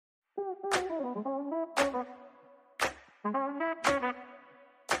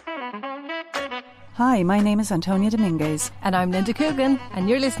Hi, my name is Antonia Dominguez. And I'm Linda Coogan, and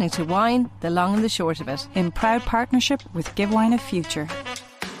you're listening to Wine, the long and the short of it. In proud partnership with Give Wine a Future.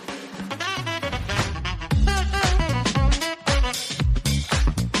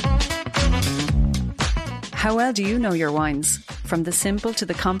 How well do you know your wines? From the simple to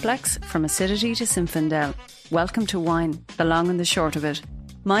the complex, from acidity to Zinfandel. Welcome to Wine, the long and the short of it.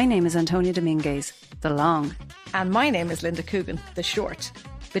 My name is Antonia Dominguez, the long. And my name is Linda Coogan, the short.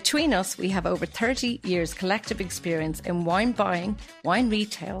 Between us, we have over 30 years collective experience in wine buying, wine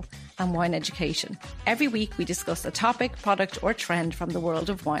retail, and wine education. Every week, we discuss a topic, product, or trend from the world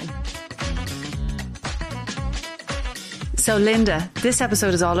of wine. So, Linda, this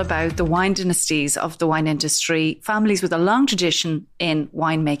episode is all about the wine dynasties of the wine industry, families with a long tradition in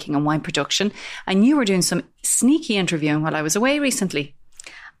winemaking and wine production. And you were doing some sneaky interviewing while I was away recently.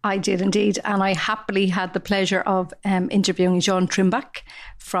 I did indeed, and I happily had the pleasure of interviewing Jean Trimbach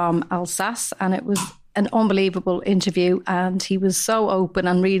from Alsace, and it was an unbelievable interview, and he was so open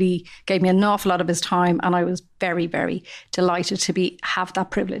and really gave me an awful lot of his time, and I was very, very delighted to have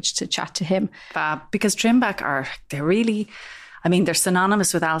that privilege to chat to him. Because Trimbach they're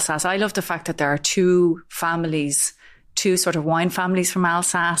synonymous with Alsace. I love the fact that there are two sort of wine families from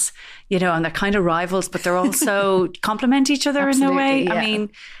Alsace, and they're kind of rivals, but they're also complement each other in a way.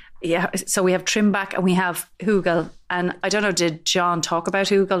 Yeah. So we have Trimbach and we have Hugel. And I don't know, did John talk about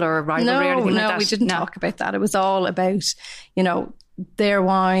Hugel or rivalry or anything like that? No, we didn't talk about that. It was all about, their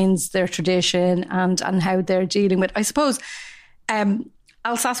wines, their tradition and how they're dealing with, I suppose,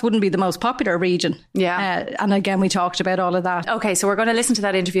 Alsace wouldn't be the most popular region. Yeah. And again, we talked about all of that. Okay, so we're going to listen to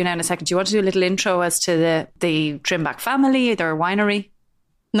that interview now in a second. Do you want to do a little intro as to the Trimbach family, their winery?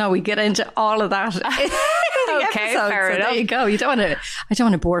 No, we get into all of that. Okay, fair enough. There you go. I don't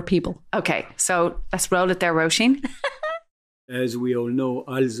want to bore people. Okay, so let's roll it there, Roisin. As we all know,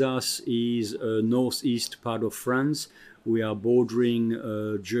 Alsace is a northeast part of France. We are bordering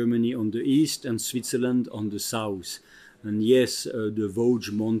Germany on the east and Switzerland on the south. And yes, the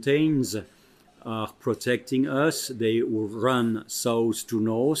Vosges Mountains are protecting us. They run south to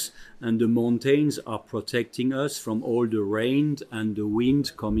north, and the mountains are protecting us from all the rain and the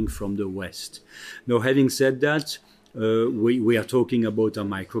wind coming from the west. Now, having said that, we are talking about a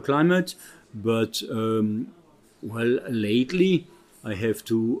microclimate, but lately I have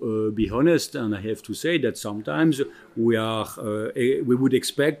to be honest, and I have to say that sometimes we would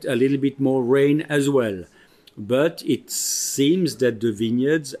expect a little bit more rain as well. But it seems that the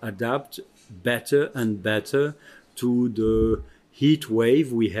vineyards adapt better and better to the heat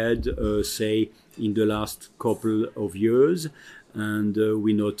wave we had, say, in the last couple of years. And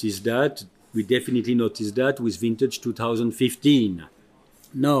we definitely noticed that with vintage 2015.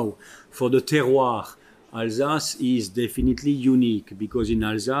 Now, for the terroir, Alsace is definitely unique because in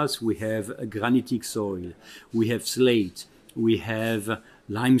Alsace we have a granitic soil, we have slate, we have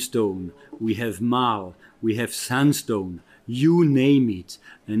limestone, we have marl, we have sandstone, you name it.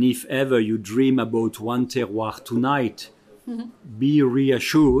 And if ever you dream about one terroir tonight, be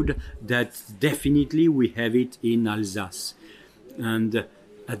reassured that definitely we have it in Alsace. And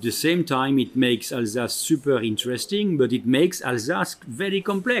at the same time, it makes Alsace super interesting, but it makes Alsace very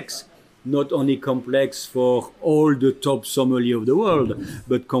complex. Not only complex for all the top sommelier of the world,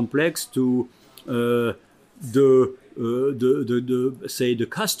 but complex to the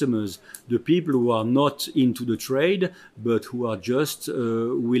customers, the people who are not into the trade, but who are just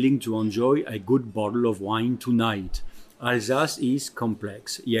willing to enjoy a good bottle of wine tonight. Alsace is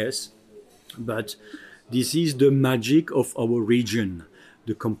complex, yes, but this is the magic of our region,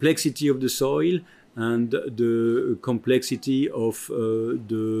 the complexity of the soil and the complexity of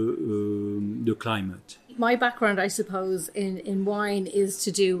the climate. My background, I suppose, in wine is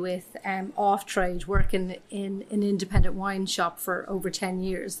to do with off-trade, working in an independent wine shop for over 10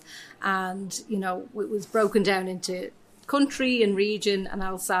 years. And, it was broken down into country and region, and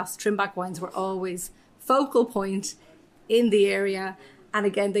Alsace Trimbach wines were always focal point in the area. And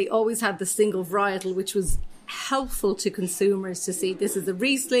again, they always had the single varietal, which was helpful to consumers to see this is a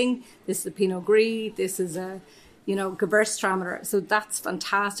Riesling, this is a Pinot Gris, this is a Gewürztraminer. So that's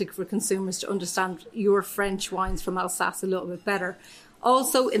fantastic for consumers to understand your French wines from Alsace a little bit better.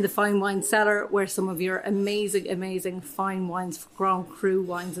 Also in the fine wine cellar, where some of your amazing, amazing fine wines, Grand Cru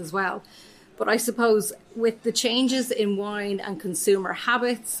wines as well. But I suppose with the changes in wine and consumer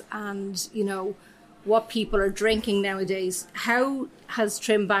habits and, what people are drinking nowadays, how has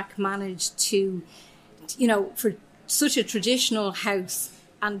Trimbach managed to, for such a traditional house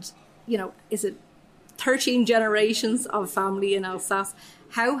and, is it 13 generations of family in Alsace.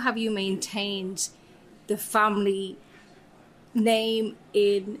 How have you maintained the family name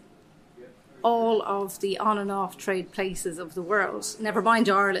in all of the on and off trade places of the world? Never mind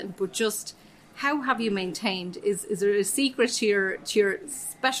Ireland, but just how have you maintained? Is there a secret to your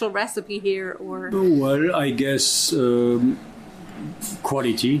special recipe here, or? Well, I guess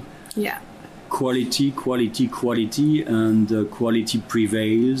quality. Yeah. Quality, and quality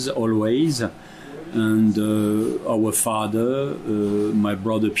prevails always. And our father, my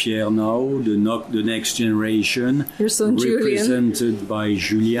brother Pierre now, the next generation, your son represented Julian. by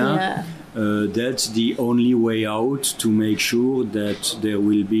Julien. Yeah. That's the only way out to make sure that there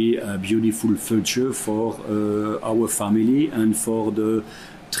will be a beautiful future for our family and for the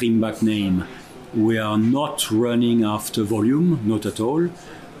Trimbach name. We are not running after volume, not at all.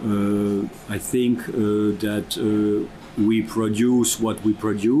 I think that we produce what we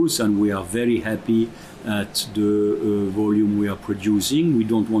produce, and we are very happy at the volume we are producing. We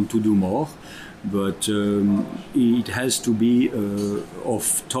don't want to do more, but it has to be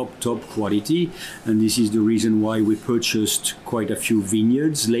of top quality, and this is the reason why we purchased quite a few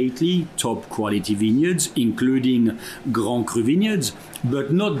vineyards lately, top quality vineyards, including Grand Cru vineyards,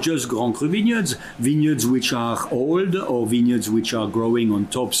 but not just Grand Cru vineyards, vineyards which are old or vineyards which are growing on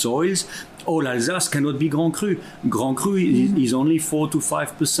top soils. All Alsace cannot be Grand Cru. Grand Cru is only 4 to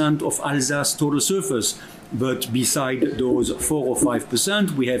 5% of Alsace total surface. But beside those 4 or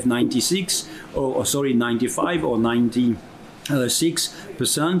 5%, we have 95 or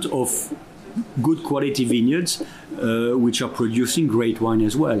 96% of good quality vineyards, which are producing great wine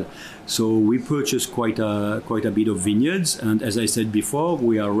as well. So we purchased quite a bit of vineyards, and as I said before,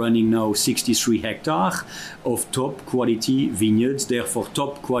 we are running now 63 hectares of top quality vineyards. Therefore,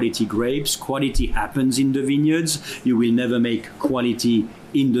 top quality grapes. Quality happens in the vineyards. You will never make quality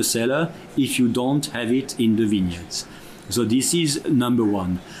in the cellar if you don't have it in the vineyards. So this is number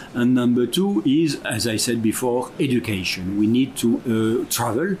one. And number two is, as I said before, education. We need to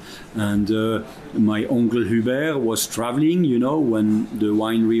travel. And my uncle Hubert was traveling, when the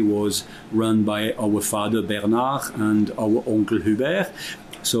winery was run by our father Bernard and our uncle Hubert.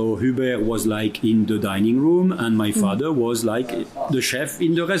 So Hubert was like in the dining room, and my father was like the chef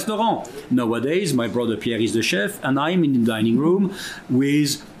in the restaurant. Nowadays, my brother Pierre is the chef, and I'm in the dining room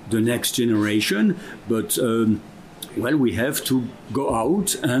with the next generation. But well, we have to go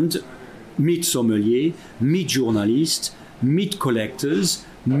out and meet sommeliers, meet journalists, meet collectors,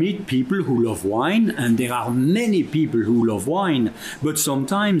 meet people who love wine, and there are many people who love wine, but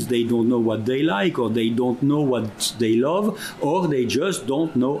sometimes they don't know what they like, or they don't know what they love, or they just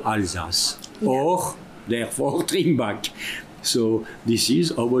don't know Alsace, or therefore Trimbach. So this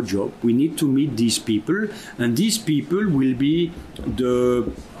is our job. We need to meet these people, and these people will be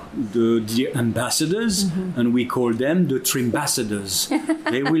the ambassadors, and we call them the Trimbassadors.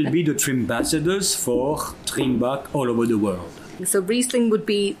 They will be the Trimbassadors for Trimbach all over the world. So Riesling would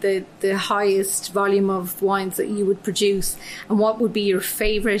be the highest volume of wines that you would produce. And what would be your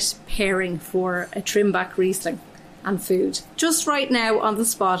favourite pairing for a Trimbach Riesling and food? Just right now on the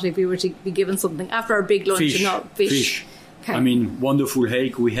spot, if you were to be given something after our big lunch. Fish. Okay. I mean, wonderful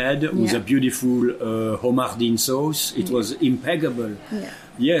hake we had with a beautiful Homardin sauce. It was impeccable. Yeah.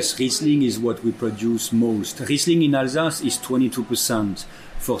 Yes, Riesling is what we produce most. Riesling in Alsace is 22%.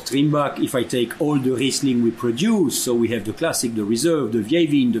 For Trimbach, if I take all the Riesling we produce, so we have the Classic, the Reserve, the Vieille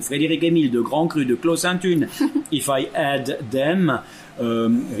Vigne, the Frédéric Émile, the Grand Cru, the Clos Sainte-Une, if I add them,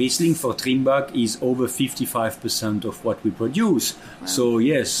 Riesling for Trimbach is over 55% of what we produce. Wow. So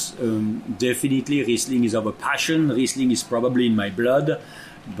yes, definitely Riesling is our passion. Riesling is probably in my blood.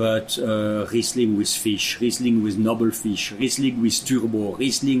 But Riesling with fish, Riesling with noble fish, Riesling with Turbo,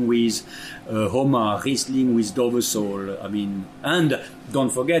 Riesling with Homard, Riesling with Doversol. I mean, and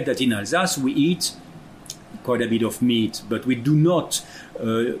don't forget that in Alsace we eat quite a bit of meat, but we do not,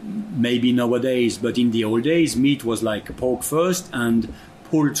 maybe nowadays, but in the old days, meat was like pork first and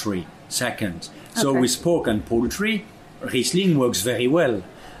poultry second. Okay. So with pork and poultry, Riesling works very well.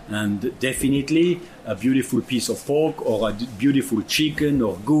 And definitely a beautiful piece of pork or a beautiful chicken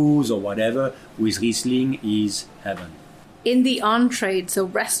or goose or whatever with Riesling is heaven. In the on-trade, so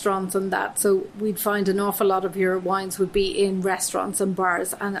restaurants and that, so we'd find an awful lot of your wines would be in restaurants and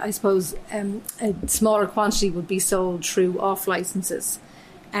bars, and I suppose a smaller quantity would be sold through off-licenses.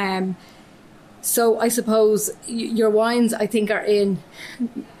 So I suppose your wines, I think, are in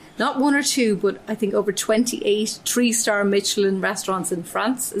not one or two, but I think over 28 3-star Michelin restaurants in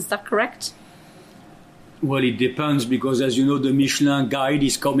France. Is that correct? Well, it depends because, as you know, the Michelin guide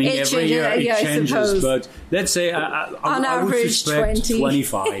is coming every year. It changes, but let's say on I would average suspect 20.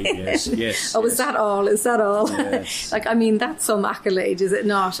 25. Yes, yes. Oh, yes. is that all? Is that all? Yes. Like, I mean, that's some accolade, is it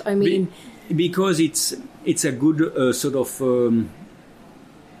not? I mean, because it's a good sort of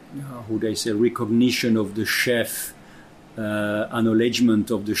how would I say, recognition of the chef,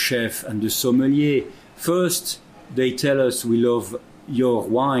 acknowledgement of the chef and the sommelier. First, they tell us we love your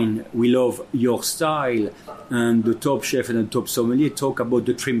wine, we love your style, and the top chef and the top sommelier talk about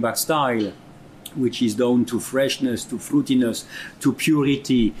the Trimbach style, which is down to freshness, to fruitiness, to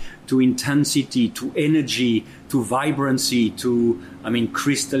purity, to intensity, to energy, to vibrancy, to,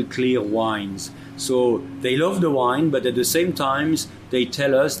 crystal clear wines. So they love the wine, but at the same time, they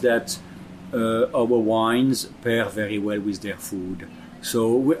tell us that our wines pair very well with their food.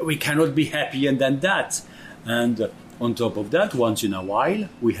 So we cannot be happier than that. And on top of that, once in a while,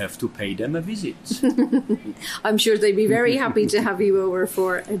 we have to pay them a visit. I'm sure they'd be very happy to have you over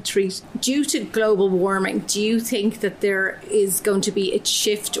for a treat. Due to global warming, do you think that there is going to be a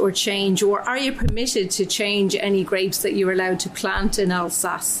shift or change, or are you permitted to change any grapes that you're allowed to plant in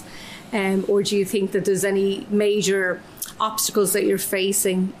Alsace? Or do you think that there's any major obstacles that you're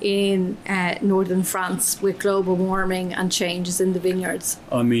facing in northern France with global warming and changes in the vineyards?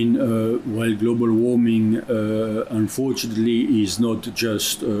 Global warming, unfortunately, is not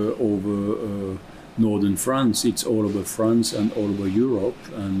just over northern France. It's all over France and all over Europe,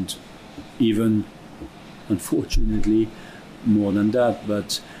 and even, unfortunately, more than that.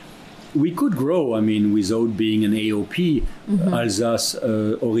 But we could grow, without being an AOP, Alsace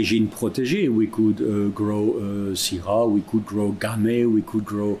Origine Protégée. We could grow Syrah, we could grow Gamay, we could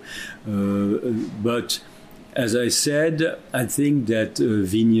grow... but as I said, I think that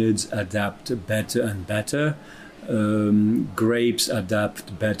vineyards adapt better and better. Grapes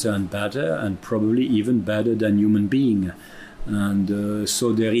adapt better and better, and probably even better than human being. And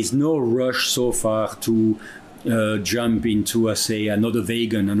so there is no rush so far to jump into, another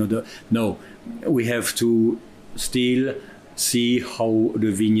vegan, No, we have to still see how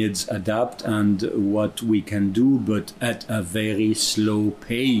the vineyards adapt and what we can do, but at a very slow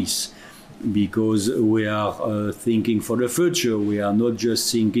pace, because we are thinking for the future. We are not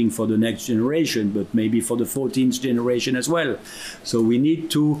just thinking for the next generation, but maybe for the 14th generation as well. So we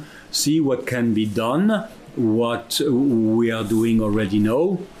need to see what can be done, what we are doing already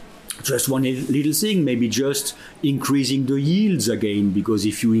now. Just one little thing, maybe just increasing the yields again, because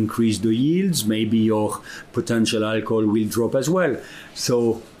if you increase the yields, maybe your potential alcohol will drop as well.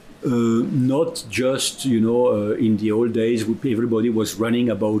 So not just, in the old days, everybody was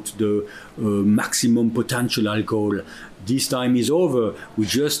running about the maximum potential alcohol. This time is over. We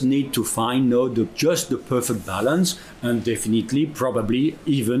just need to find now just the perfect balance, and definitely, probably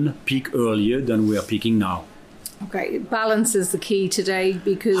even peak earlier than we are peaking now. Okay, balance is the key today,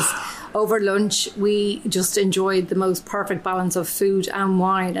 because over lunch we just enjoyed the most perfect balance of food and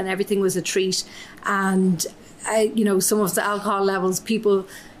wine, and everything was a treat. And some of the alcohol levels,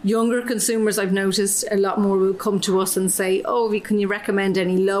 younger consumers, I've noticed a lot more will come to us and say, can you recommend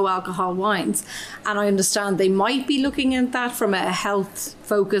any low alcohol wines? And I understand they might be looking at that from a health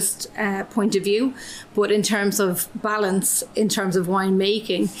focused point of view, but in terms of balance, in terms of wine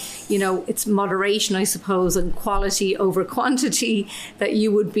making, it's moderation, I suppose, and quality over quantity that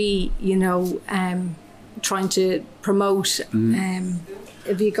you would be, trying to promote.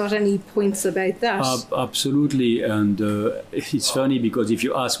 Have you got any points about that? Absolutely. And it's funny because if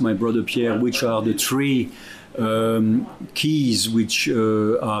you ask my brother Pierre which are the three keys which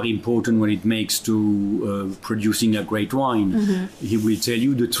are important when it makes to producing a great wine, he will tell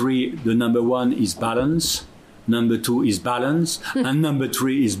you the three. The number one is balance, number two is balance, and number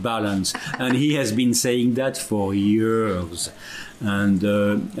three is balance. And he has been saying that for years. And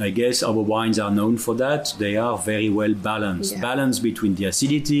I guess our wines are known for that. They are very well balanced. Yeah. Balance between the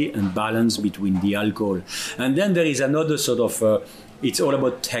acidity and balance between the alcohol. And then there is another sort of, it's all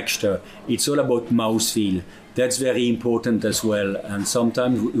about texture. It's all about mouthfeel. That's very important as well. And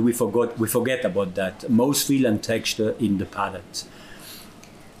sometimes we forget about that. Mouthfeel and texture in the palate.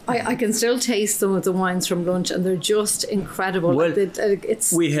 I can still taste some of the wines from lunch, and they're just incredible. Well,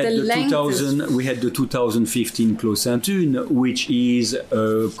 we had the 2015 Clos Sainte-Une, which is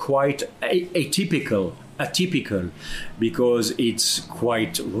quite atypical, because it's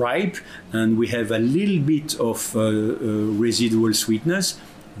quite ripe, and we have a little bit of residual sweetness.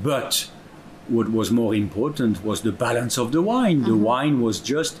 But what was more important was the balance of the wine. The wine was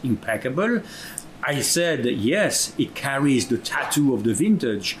just impeccable. I said, yes, it carries the tattoo of the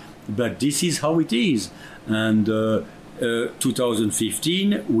vintage, but this is how it is. And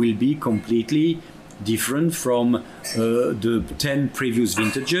 2015 will be completely different from the 10 previous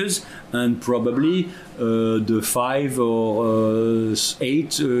vintages and probably the 5 or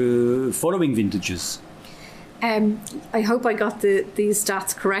 8 following vintages. I hope I got these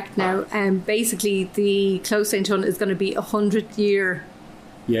stats correct now. Basically, the Clos Saint-Ton is going to be 100-year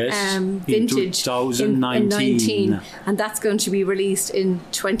vintage in 2019. And that's going to be released in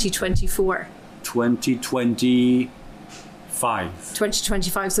 2024.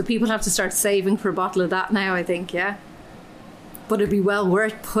 2025. So people have to start saving for a bottle of that now, I think, yeah? But it'd be well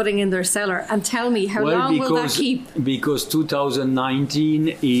worth putting in their cellar. And tell me, how long will that keep? Because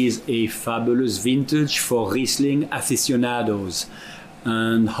 2019 is a fabulous vintage for Riesling aficionados.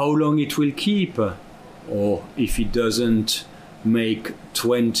 And how long it will keep? Or if it doesn't make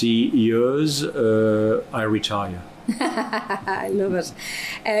 20 years, I retire. I love it.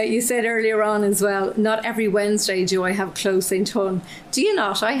 You said earlier on as well, not every Wednesday do I have Clos Saint-Ton. Do you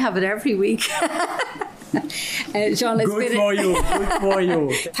not? I have it every week. Jean, Good for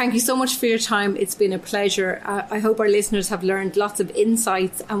you. Thank you so much for your time. It's been a pleasure. I hope our listeners have learned lots of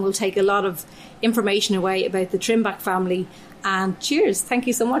insights and will take a lot of information away about the Trimbach family. And cheers. Thank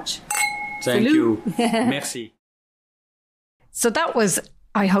you so much. Thank you. Merci. So that was,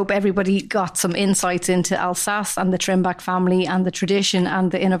 I hope everybody got some insights into Alsace and the Trimbach family and the tradition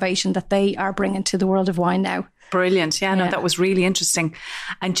and the innovation that they are bringing to the world of wine now. Brilliant. Yeah, no, that was really interesting.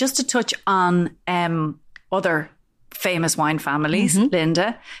 And just to touch on other famous wine families,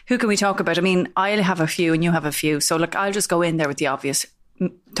 Linda, who can we talk about? I mean, I have a few and you have a few. So look, I'll just go in there with the obvious.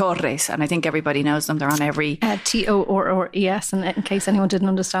 Torres, and I think everybody knows them. They're on every... T-O-R-R-E-S, and in case anyone didn't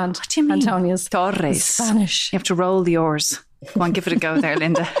understand. What do you mean? Antonia's Torres. Spanish. You have to roll the R's. Go on, give it a go there,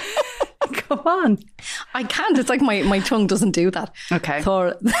 Linda. Go on. I can't. It's like my tongue doesn't do that. Okay.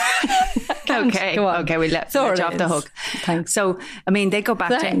 Okay, we let you off the hook. Thanks. So, I mean, they go back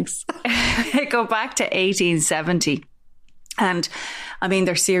to 1870. And I mean,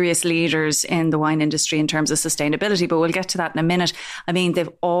 they're serious leaders in the wine industry in terms of sustainability, but we'll get to that in a minute. I mean, they've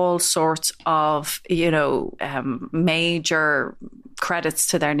all sorts of, major credits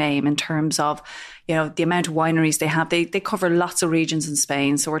to their name in terms of, the amount of wineries they have. They cover lots of regions in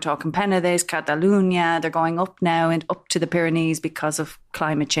Spain. So we're talking Penedès, Catalonia. They're going up now and up to the Pyrenees because of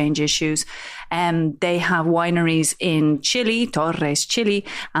climate change issues. They have wineries in Chile, Torres, Chile,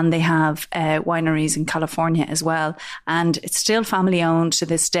 and they have wineries in California as well. And it's still family owned to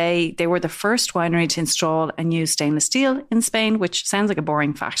this day. They were the first winery to install and use stainless steel in Spain, which sounds like a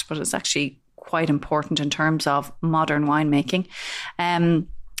boring fact, but it's actually quite important in terms of modern winemaking.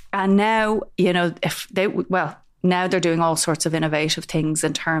 And now, now they're doing all sorts of innovative things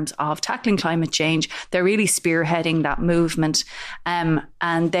in terms of tackling climate change. They're really spearheading that movement. And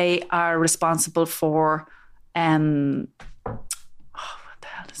they are responsible for, what the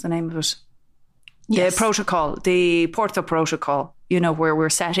hell is the name of it? Yes. The protocol, the Porto Protocol, where we're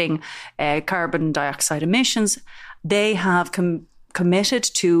setting carbon dioxide emissions. They have committed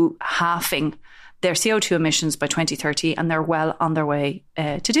to halving their CO2 emissions by 2030, and they're well on their way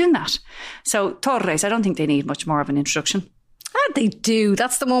to doing that. So Torres, I don't think they need much more of an introduction. They do.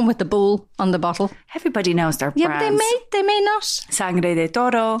 That's the one with the bull on the bottle. Everybody knows their brands. Yeah, but they may not. Sangre de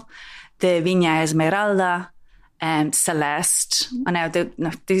Toro, the Viña Esmeralda, Celeste. And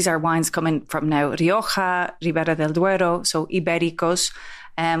now these are wines coming from now Rioja, Ribera del Duero, so Ibéricos.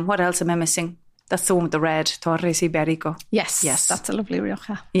 What else am I missing? That's the one with the red, Torres Ibérico. Yes, that's a lovely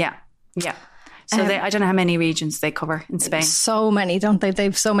Rioja. Yeah. So I don't know how many regions they cover in Spain. So many, don't they?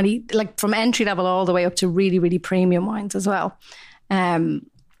 They've so many, like from entry level all the way up to really, really premium wines as well.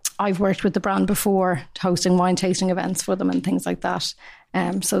 I've worked with the brand before, hosting wine tasting events for them and things like that.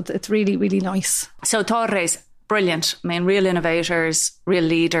 So it's really, really nice. So Torres, brilliant. I mean, real innovators, real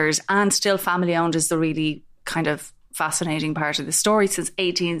leaders, and still family owned is the really kind of fascinating part of the story since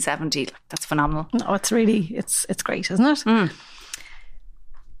 1870. That's phenomenal. No, it's really, it's great, isn't it? Mm.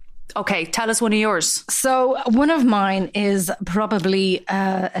 Okay, tell us one of yours. So one of mine is probably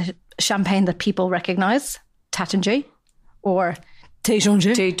a champagne that people recognise, Taittinger, or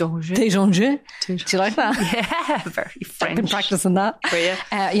Taittinger. Do you like that? Yeah, very French. I've been practicing that.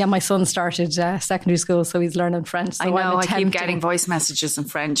 Yeah, my son started secondary school, so he's learning French. So I know, I keep getting voice messages in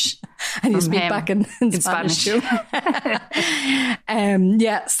French. And you speak back in Spanish too.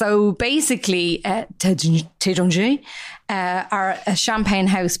 So basically, Taittinger are a champagne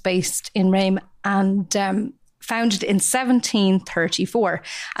house based in Reims and founded in 1734.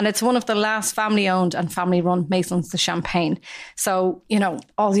 And it's one of the last family-owned and family-run Maisons de Champagne. So,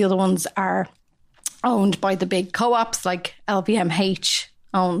 all the other ones are owned by the big co-ops, like LVMH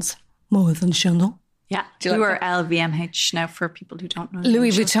owns Moët & Chandon. Yeah. Do you You like are LVMH now for people who don't know.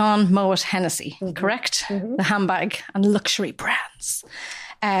 Louis Vuitton, Moet Hennessy, correct? The handbag and luxury brands.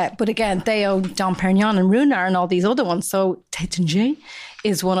 But again, they own Dom Perignon and Runar and all these other ones. So Taittinger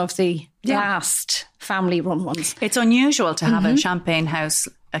is one of the last family-run ones. It's unusual to have a champagne house,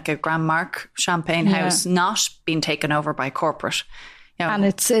 like a Grand Marque champagne house, not being taken over by corporate. You know, And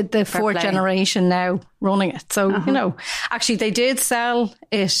it's the fourth play. generation now running it. So, you know, actually they did sell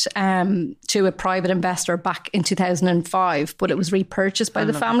it to a private investor back in 2005, but it was repurchased by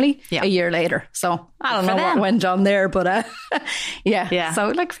the family a year later. So I don't know what went on there, but yeah. So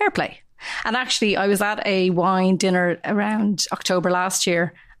like fair play. And actually I was at a wine dinner around October last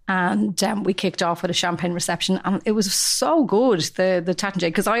year, and we kicked off with a champagne reception, and it was so good, the Taittinger,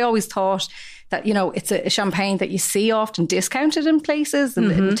 because I always thought that, you know, it's a champagne that you see often discounted in places, in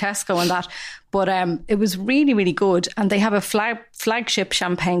Tesco and that. But it was really, really good. And they have a flagship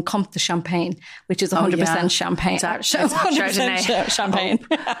champagne, Comte de Champagne, which is 100% champagne. It's 100% champagne.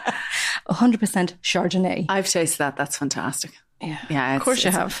 100% Chardonnay. I've tasted that. That's fantastic. Yeah, of course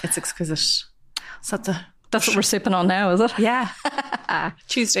you have. It's exquisite. So That's what we're sipping on now, is it? Yeah.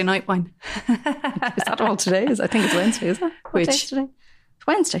 Tuesday night wine. Is that all today? I think it's Wednesday, is it? What day is today? It's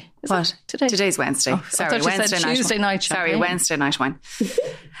Wednesday. Is What? it? Today? Today's Wednesday. Sorry, Wednesday night. Tuesday night. Sorry, Wednesday night wine.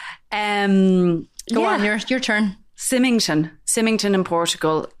 Go on, your turn. Symington in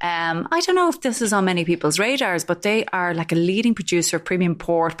Portugal. I don't know if this is on many people's radars, but they are like a leading producer of premium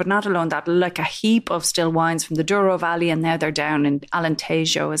port, but not alone that, like a heap of still wines from the Douro Valley, and now they're down in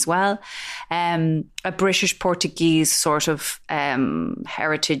Alentejo as well. A British Portuguese sort of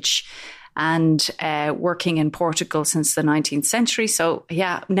heritage, and working in Portugal since the 19th century. So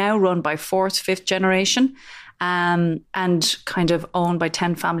yeah, now run by fourth, fifth generation, and kind of owned by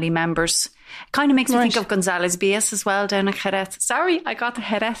 10 family members. Kind of makes me think of González Bias as well down in Jerez. Sorry, I got the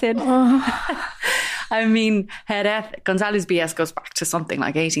Jerez in. I mean, Jerez, González Bias goes back to something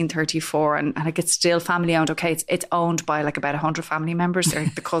like 1834, and like it's still family owned. Okay, it's owned by like about 100 family members. They're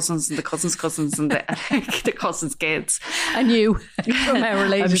the cousins and the cousins' cousins and the cousins' kids. And you, somehow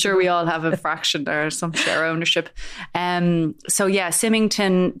related. I'm sure we all have a fraction there, some share ownership. So yeah,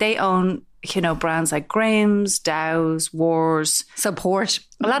 Symington, they own, you know, brands like Graham's, Dow's, Wars. So port.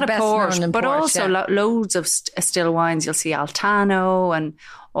 A lot of port, but also loads of still wines. You'll see Altano and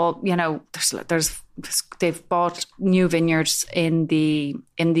all, you know, they've bought new vineyards in the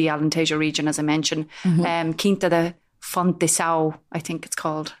Alentejo region, as I mentioned. Quinta de Fontesau, I think it's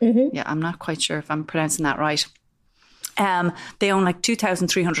called. Yeah, I'm not quite sure if I'm pronouncing that right. They own like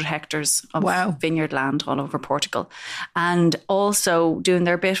 2,300 hectares of vineyard land all over Portugal, and also doing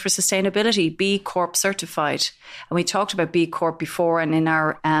their bit for sustainability, B Corp certified. And we talked about B Corp before, and in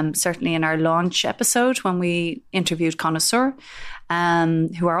our certainly in our launch episode when we interviewed Connoisseur,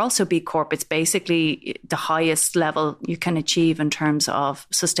 who are also B Corp. It's basically the highest level you can achieve in terms of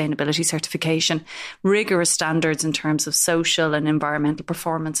sustainability certification, rigorous standards in terms of social and environmental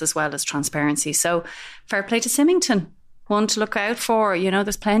performance, as well as transparency. So fair play to Symington. One to look out for. You know,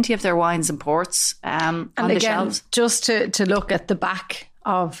 there's plenty of their wines and ports on the shelves. Just to look at the back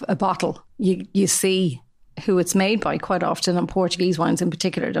of a bottle, you see who it's made by quite often, on Portuguese wines in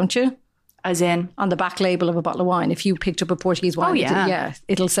particular, don't you? As in? On the back label of a bottle of wine, if you picked up a Portuguese wine,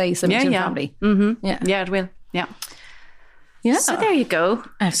 it'll say Symington family. Yeah, it will. Yeah. So there you go.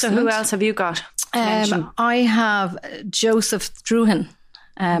 Excellent. So who else have you got? I have Joseph Struhen,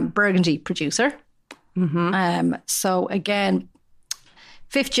 Burgundy producer. So again,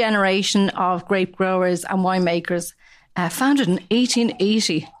 fifth generation of grape growers and winemakers, founded in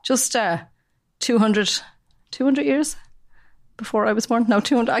 1880, just 200 years before I was born. No,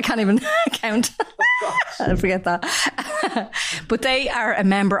 200. I can't even count. I forget that. But they are a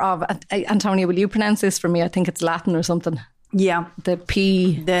member of, Antonia, will you pronounce this for me? I think it's Latin or something. Yeah. The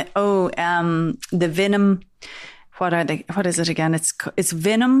Vinum. What are they? What is it again? It's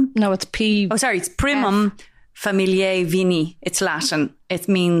Vinum. No, it's P. Oh, sorry, it's Primum Familiae Vini. It's Latin. It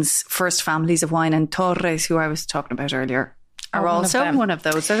means first families of wine. And Torres, who I was talking about earlier, are also one of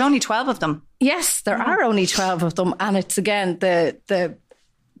those. There's only 12 of them. Yes, there are only 12 of them, and it's again the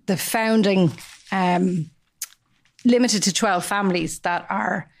founding limited to 12 families that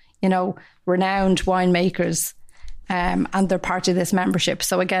are, you know, renowned winemakers. And they're part of this membership.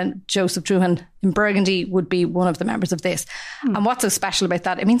 So again, Joseph Struhen in Burgundy would be one of the members of this. And what's so special about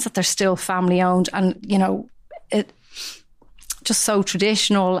that? It means that they're still family owned, and, you know, it just so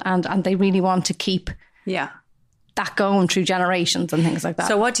traditional, and they really want to keep that going through generations and things like that.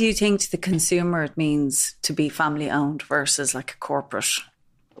 So what do you think to the consumer it means to be family owned versus like a corporate?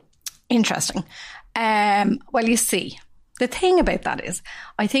 Interesting. Well, you see, the thing about that is,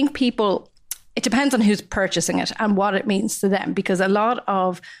 I think people it depends on who's purchasing it and what it means to them, because a lot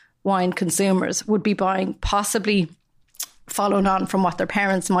of wine consumers would be buying possibly following on from what their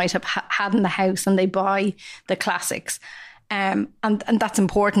parents might have had in the house, and they buy the classics. And that's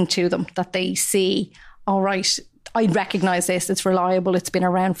important to them, that they see, all right, I recognise this, it's reliable, it's been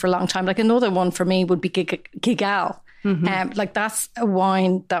around for a long time. Like another one for me would be Guigal. Like that's a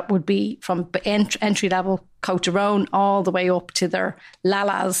wine that would be from entry level Côte d'Aron all the way up to their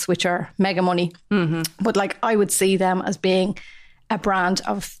Lalas, which are mega money. But like I would see them as being a brand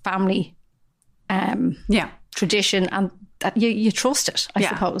of family tradition, and that you trust it, I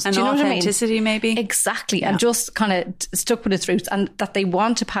suppose. And do you know authenticity, what I mean? maybe. Exactly. And just kind of stuck with its roots, and that they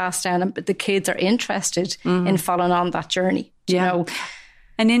want to pass down, and the kids are interested in following on that journey. Do you know?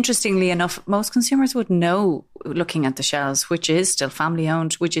 And interestingly enough, most consumers would know, looking at the shelves, which is still family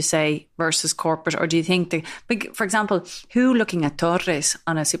owned, would you say, versus corporate? Or do you think, for example, who looking at Torres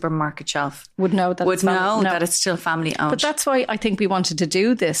on a supermarket shelf would know that that it's still family owned? But that's why I think we wanted to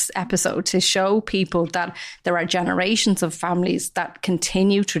do this episode, to show people that there are generations of families that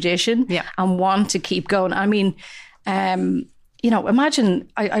continue tradition and want to keep going. I mean, imagine,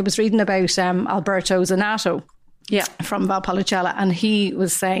 I was reading about Alberto Zanato. From Valpolicella, and he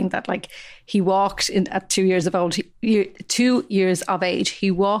was saying that like he walked at 2 years of age,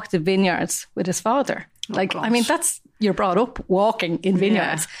 he walked the vineyards with his father. I mean, that's, you're brought up walking in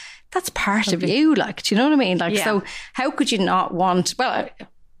vineyards. That's part of you, like, do you know what I mean? Like, so how could you not want, well,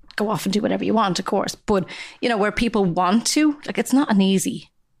 go off and do whatever you want, of course, but you know, where people want to, like, it's not an easy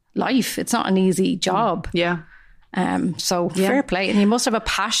life, it's not an easy job. So fair play, and you must have a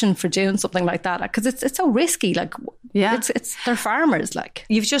passion for doing something like that, because it's so risky. Like, it's they're farmers. Like,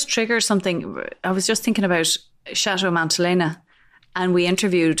 you've just triggered something. I was just thinking about Chateau Montelena, and we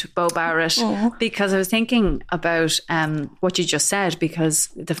interviewed Bo Barrett because I was thinking about what you just said. Because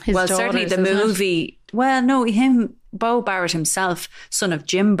certainly the movie. Well, no, Bo Barrett himself, son of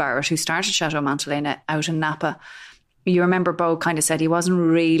Jim Barrett, who started Chateau Montelena out in Napa. You remember Bo kind of said he wasn't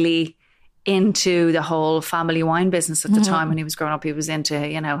really into the whole family wine business at the time. When he was growing up, he was into,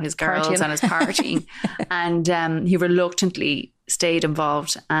 his girls and his partying, and he reluctantly stayed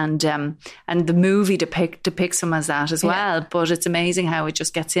involved, and the movie depicts him as that as well. But it's amazing how it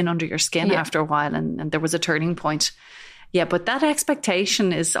just gets in under your skin after a while, and there was a turning point. But that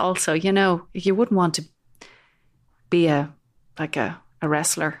expectation is also, you wouldn't want to be a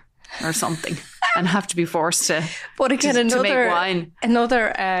wrestler or something and have to be forced to, but again, to make wine.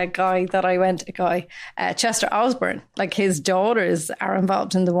 Another guy, Chester Osborne, like his daughters are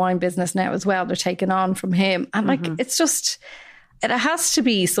involved in the wine business now as well. They're taken on from him. And like, it's just, it has to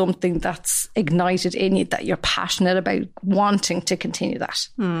be something that's ignited in you, that you're passionate about wanting to continue that.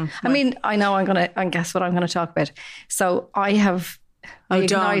 I mean, I know and guess what I'm going to talk about. So I have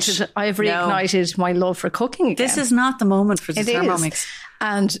reignited my love for cooking again. This is not the moment for the Thermomix.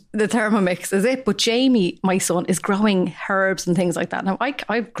 And the Thermomix is it. But Jamie, my son, is growing herbs and things like that. Now, I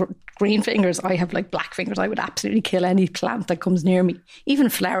have green fingers. I have like black fingers. I would absolutely kill any plant that comes near me. Even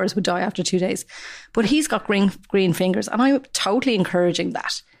flowers would die after 2 days. But he's got green fingers, and I'm totally encouraging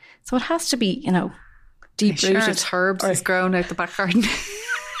that. So it has to be, deep rooted. It's herbs is grown out the back garden.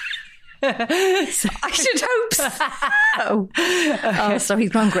 I should hope so. Oh, so he's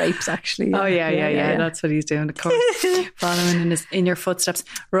grown grapes, actually. Yeah. That's what he's doing, of course. Following in your footsteps.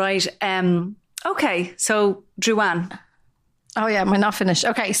 Right. Okay. So Drouhin. Oh yeah, am I not finished?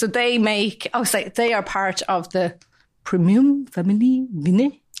 Okay, so they they are part of the Premium Family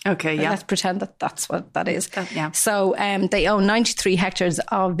Vinay. Okay, yeah. Let's pretend that that's what that is. So they own 93 hectares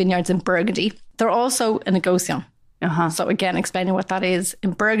of vineyards in Burgundy. They're also a negociant. So again, explaining what that is.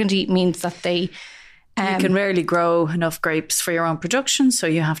 In Burgundy means that they... you can rarely grow enough grapes for your own production, so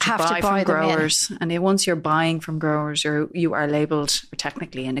you have to buy from growers. And once you're buying from growers, you are labelled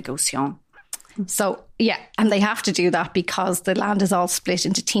technically a negociant. So, and they have to do that because the land is all split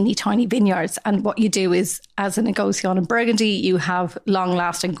into teeny tiny vineyards. And what you do is, as a negociant in Burgundy, you have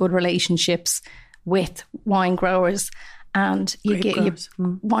long-lasting good relationships with wine growers. And you get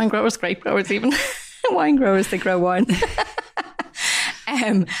wine growers, grape growers even. Wine growers, they grow wine.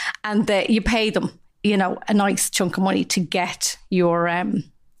 And you pay them, a nice chunk of money to get your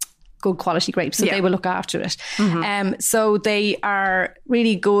good quality grapes. So they will look after it. So they are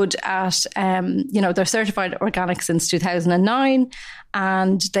really good at, they're certified organic since 2009.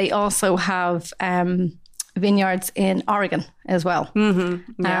 And they also have vineyards in Oregon as well.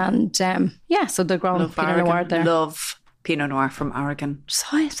 And so they're growing Pinot Noir there. Love Pinot Noir from Oregon. So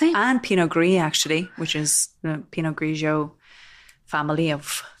I think. And Pinot Gris, actually, which is the Pinot Grigio family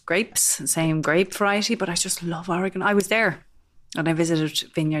of grapes, same grape variety, but I just love Oregon. I was there And I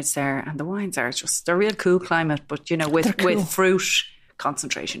visited vineyards there, and the wines are they're real cool climate, but with fruit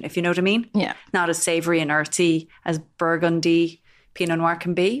concentration, if you know what I mean. Yeah. Not as savoury and earthy as Burgundy Pinot Noir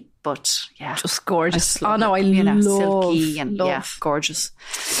can be, but yeah. Just gorgeous. I love silky and gorgeous.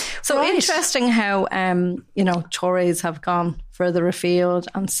 So interesting how, Torres have gone further afield,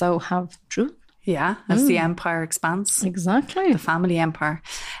 and so have Drewin. Yeah, as the empire expands. Exactly. The family empire.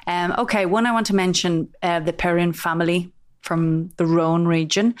 Okay, one I want to mention, the Perrin family from the Rhone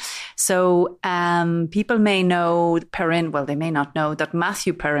region. So people may know Perrin, well, they may not know that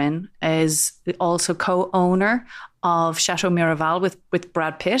Matthew Perrin is also co-owner of Chateau Miraval with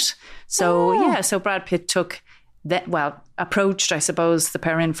Brad Pitt. So, so Brad Pitt approached, I suppose, the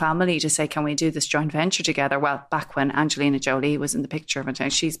Perrin family to say, can we do this joint venture together? Well, back when Angelina Jolie was in the picture,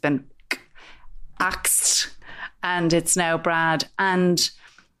 but she's been axed, and it's now Brad and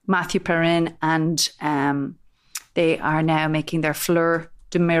Matthew Perrin, and they are now making their Fleur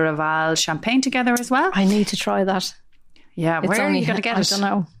de Miraval champagne together as well. I need to try that. Yeah, where are you going to get it? I don't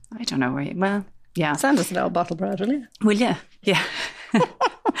know. I don't know where you... Well, yeah. Send us a little bottle, Brad, will you? Will you? Yeah.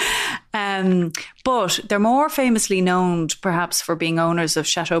 But they're more famously known perhaps for being owners of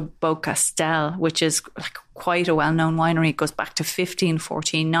Chateau Beaucastel, which is quite a well-known winery. It goes back to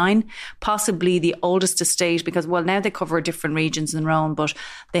 1549, possibly the oldest estate, because, well, now they cover different regions in Rhone, but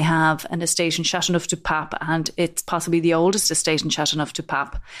they have an estate in Châteauneuf-du-Pape, and it's possibly the oldest estate in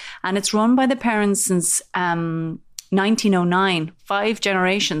Châteauneuf-du-Pape. And it's run by the parents since 1909, 5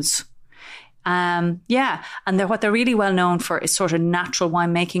 generations. And what they're really well known for is sort of natural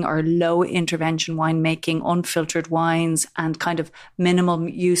winemaking or low intervention winemaking, unfiltered wines, and kind of minimal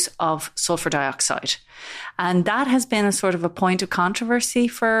use of sulfur dioxide. And that has been a sort of a point of controversy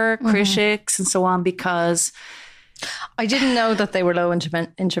for critics and so on, because I didn't know that they were low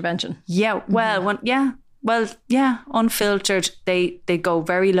intervention. Yeah, well, unfiltered, they go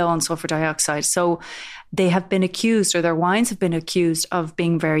very low on sulfur dioxide. So they have been accused, or their wines have been accused of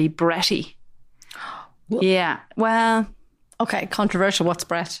being very Bretty. Yeah, well... Okay, controversial. What's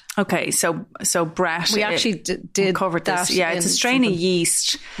Brett? Okay, so Brett... We actually did cover this. Yeah, it's a strain of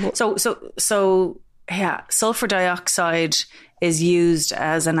yeast. So sulfur dioxide is used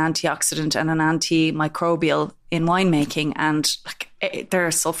as an antioxidant and an antimicrobial in winemaking, and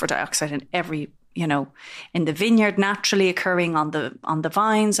there's sulfur dioxide in every... in the vineyard, naturally occurring on the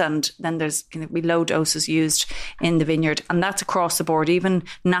vines, and then there's low doses used in the vineyard, and that's across the board. Even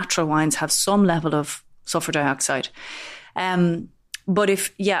natural wines have some level of sulfur dioxide. But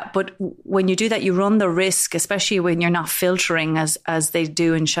when you do that, you run the risk, especially when you're not filtering as they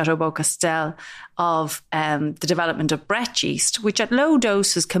do in Chateau Beaucastel, of the development of Brett yeast, which at low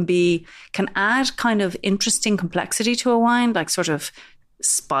doses can add kind of interesting complexity to a wine, like sort of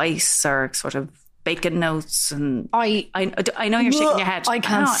spice or sort of bacon notes. And I know you're shaking your head. I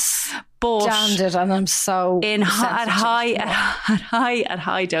can't stand it, and I'm so at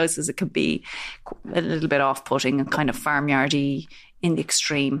high doses it could be a little bit off-putting and kind of farmyardy in the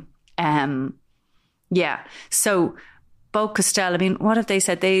extreme. So Beaucastel, I mean, what have they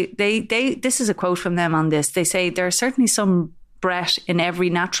said? They this is a quote from them on this. They say there are certainly some Brett in every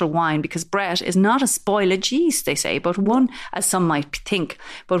natural wine, because Brett is not a spoilage yeast, they say, but one, as some might think,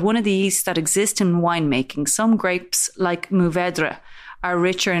 but one of the yeasts that exist in winemaking. Some grapes, like Mourvedre, are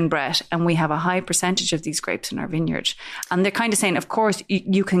richer in Brett, and we have a high percentage of these grapes in our vineyard. And they're kind of saying, of course,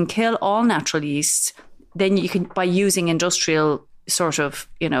 you can kill all natural yeasts, then you can, by using industrial sort of,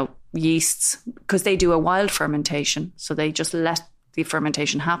 yeasts, because they do a wild fermentation, so they just let the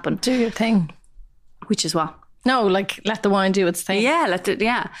fermentation happen. Do your thing. Which is what? No, let the wine do its thing. Yeah,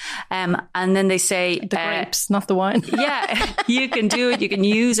 and then they say... The grapes, not the wine. Yeah, you can do it. You can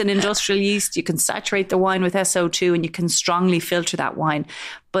use an industrial yeast. You can saturate the wine with SO2, and you can strongly filter that wine.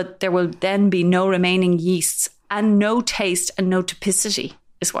 But there will then be no remaining yeasts, and no taste and no typicity,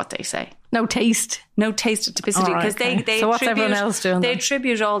 is what they say. No taste? No taste or typicity. Because they so what's everyone else doing? They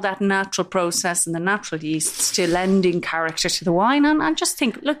attribute all that natural process and the natural yeasts to lending character to the wine. And I just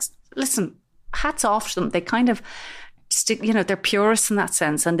think, look, listen... hats off to them. They kind of stick, they're purists in that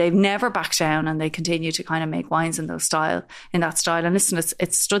sense, and they've never backed down, and they continue to kind of make wines in that style. And listen,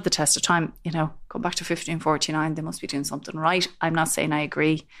 it's stood the test of time. Going back to 1549, they must be doing something right. I'm not saying I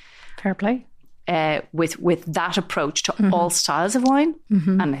agree. Fair play. With that approach to all styles of wine,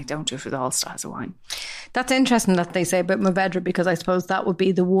 and they don't do it with all styles of wine. That's interesting that they say about Mourvedre, because I suppose that would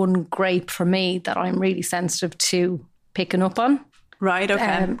be the one grape for me that I'm really sensitive to picking up on. Right,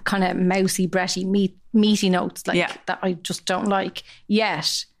 okay. Kind of mousy, bretty, meaty notes that I just don't like.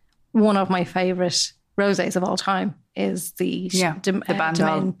 Yet, one of my favourite rosés of all time is the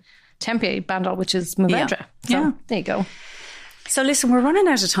Bandol Tempier Bandol, which is Mourvedre. So there you go. So listen, we're running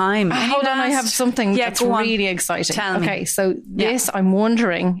out of time. Hold on, I have something that's go on. really exciting. Tell me. Okay, so this, I'm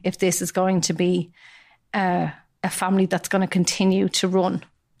wondering if this is going to be a family that's going to continue to run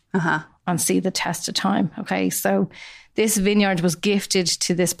and see the test of time. Okay, so this vineyard was gifted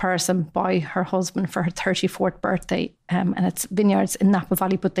to this person by her husband for her 34th birthday, and it's vineyards in Napa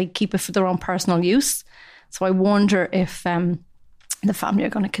Valley, but they keep it for their own personal use. So I wonder if the family are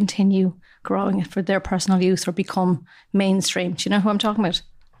going to continue growing it for their personal use or become mainstream. Do you know who I'm talking about?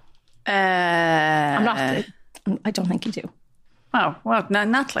 I don't think you do. Oh, well,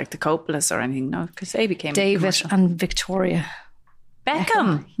 not like the Coppolas or anything, no, because they became David commercial. and Victoria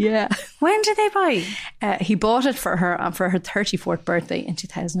Beckham. Yeah. When did they buy? He bought it for her 34th birthday in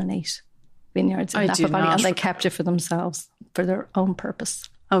 2008. Vineyards in Napa Valley, and they kept it for themselves for their own purpose.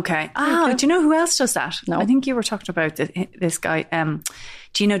 Okay. Oh, do you know who else does that? No. I think you were talking about this guy,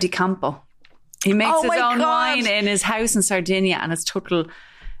 Gino Di Campo. He makes his own wine in his house in Sardinia, and it's total.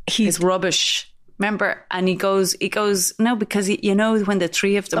 He's rubbish. Remember? And he goes. No, because when the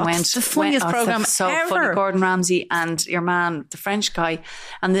three of them went, the funniest program so ever. funny. Gordon Ramsay and your man, the French guy,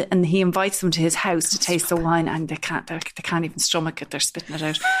 and he invites them to his house to taste the wine, and they can't even stomach it. They're spitting it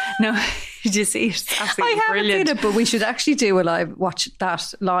out. No, did you see it? It's absolutely brilliant. I haven't seen it, but we should actually watch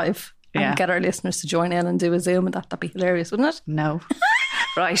that live. And get our listeners to join in and do a Zoom, and that'd be hilarious, wouldn't it? No.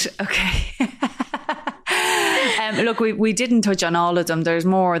 Right, okay. Look, we didn't touch on all of them. There's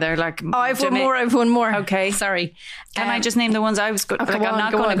more. They're like... I've one more. Okay. Sorry. Can I just name the ones I was... I'm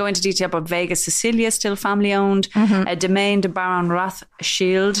not going to go into detail, but Vega Sicilia, still family owned. Domaine de Baron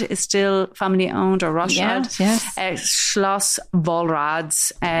Rothschild is still family owned, or Rothschild. Yes. Schloss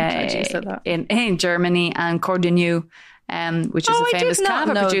Vollrads in Germany, and Cordenu, which is a famous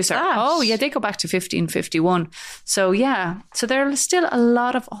cava producer. That. Oh, yeah, they go back to 1551. So, yeah. So there are still a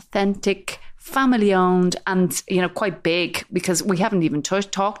lot of authentic, family-owned and, quite big, because we haven't even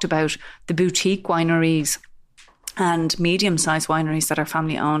talked about the boutique wineries and medium-sized wineries that are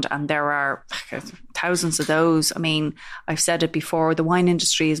family-owned, and there are thousands of those. I mean, I've said it before, the wine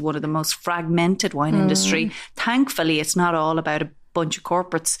industry is one of the most fragmented wine industry. Thankfully, it's not all about a bunch of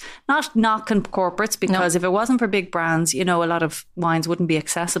corporates. Not knocking corporates, because if it wasn't for big brands, a lot of wines wouldn't be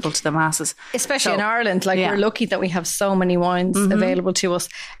accessible to the masses. Especially in Ireland. We're lucky that we have so many wines available to us.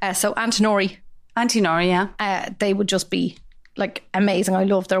 So Antinori, they would just be amazing. I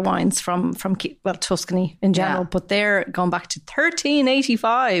love their wines from Tuscany in general, but they're going back to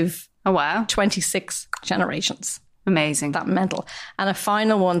 1385. Oh wow. 26 generations. Amazing. That mental. And a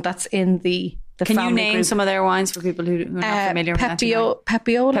final one that's in the Can you family name group. some of their wines for people who are not familiar with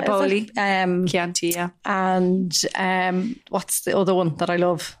Pepioli. Chianti, yeah. And what's the other one that I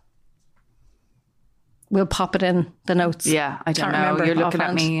love? We'll pop it in the notes. Yeah, I don't know. Remember You're looking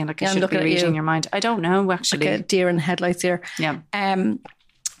offhand. at me and I should be reading your mind. I don't know, actually. Like a deer in headlights here. Yeah.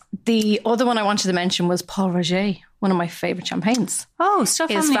 The other one I wanted to mention was Paul Roger, one of my favourite champagnes. Oh, still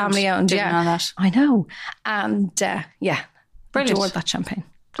family owned. Didn't know that. I know. And Brilliant. adored that champagne.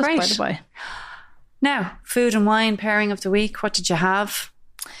 Just Great. by the way. Now, food and wine pairing of the week. What did you have?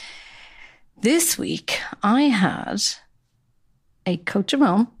 This week I had a Côte de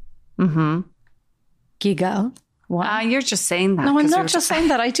Rhône. Guigal. You're just saying that. No, I'm not just saying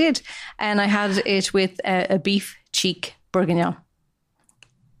that. I did. And I had it with a beef cheek bourguignon.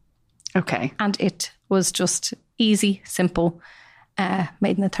 Okay. And it was just easy, simple,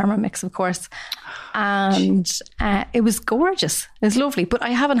 made in the Thermomix, of course. And it was gorgeous. It was lovely. But I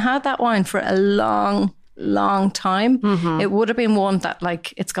haven't had that wine for a long time. It would have been one that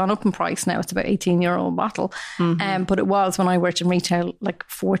it's gone up in price now. It's about €18 a bottle. But it was when I worked in retail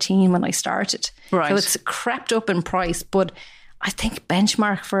 14 when I started. Right. So it's crept up in price. But I think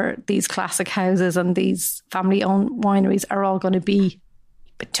benchmark for these classic houses and these family-owned wineries are all going to be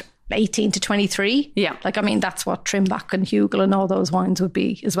 18 to 23. Yeah. That's what Trimbach and Hugel and all those wines would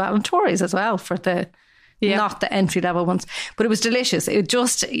be as well. And Torres as well for the... Yeah. Not the entry level ones, but it was delicious. It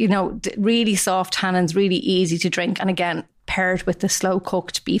just, really soft tannins, really easy to drink. And again, paired with the slow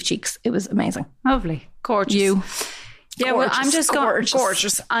cooked beef cheeks. It was amazing. Lovely. Gorgeous. Yeah, gorgeous, I'm just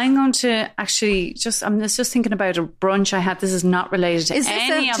gorgeous. I'm going to actually I'm just thinking about a brunch I had. This is not related to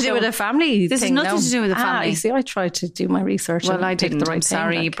any of to do with a family This thing, is nothing to do with a family. You see, I tried to do my research. Well, I didn't. The right I'm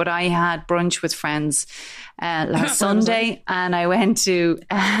sorry, thing, but I had brunch with friends last Sunday, and I went to.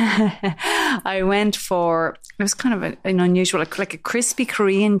 I went for. It was kind of an unusual, like a crispy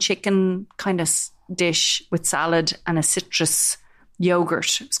Korean chicken kind of dish with salad and a citrus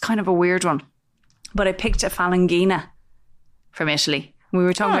yogurt. It was kind of a weird one, but I picked a Falangina from Italy. We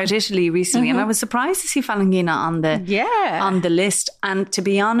were talking about Italy recently, and I was surprised to see Falanghina on the list. And to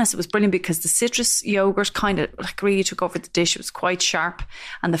be honest, it was brilliant because the citrus yogurt kind of like really took over the dish. It was quite sharp,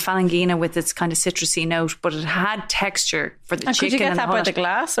 and the Falanghina with its kind of citrusy note, but it had texture for the chicken. Could you get that by the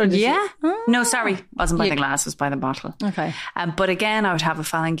glass? Or No, sorry, wasn't by the glass. It was by the bottle. Okay. But again, I would have a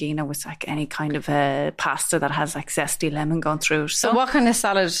Falanghina with like any kind of a pasta that has like zesty lemon going through it. So what kind of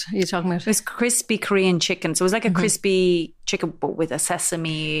salad are you talking about? It was crispy Korean chicken. So it was like a crispy chicken, but with a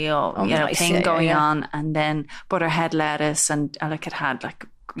sesame or thing going on, and then butterhead lettuce, and like it had like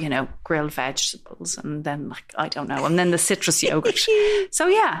grilled vegetables, and then like I don't know, and then the citrus yogurt. So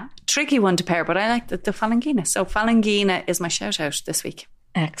yeah, tricky one to pair, but I like the Falanghina. So Falanghina is my shout out this week.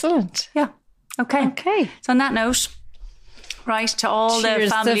 Excellent. Yeah. Okay. So on that note, right, to all the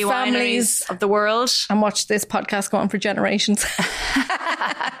family wineries of the world, and watch this podcast go on for generations.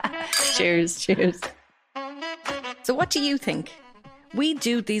 Cheers. So what do you think? We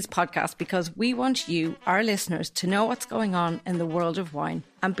do these podcasts because we want you, our listeners, to know what's going on in the world of wine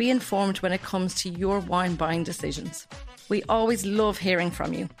and be informed when it comes to your wine buying decisions. We always love hearing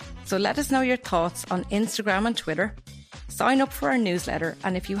from you. So let us know your thoughts on Instagram and Twitter. Sign up for our newsletter,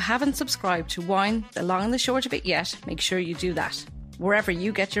 and if you haven't subscribed to Wine, the Long and the Short of It yet, make sure you do that, wherever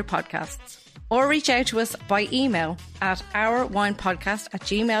you get your podcasts. Or reach out to us by email at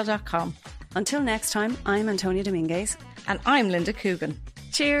ourwinepodcast@gmail.com. Until next time, I'm Antonia Dominguez. And I'm Linda Coogan.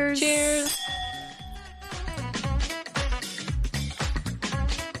 Cheers.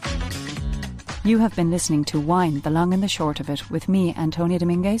 You have been listening to Wine, the Long and the Short of It with me, Antonia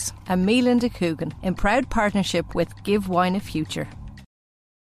Dominguez. And me, Linda Coogan, in proud partnership with Give Wine a Future.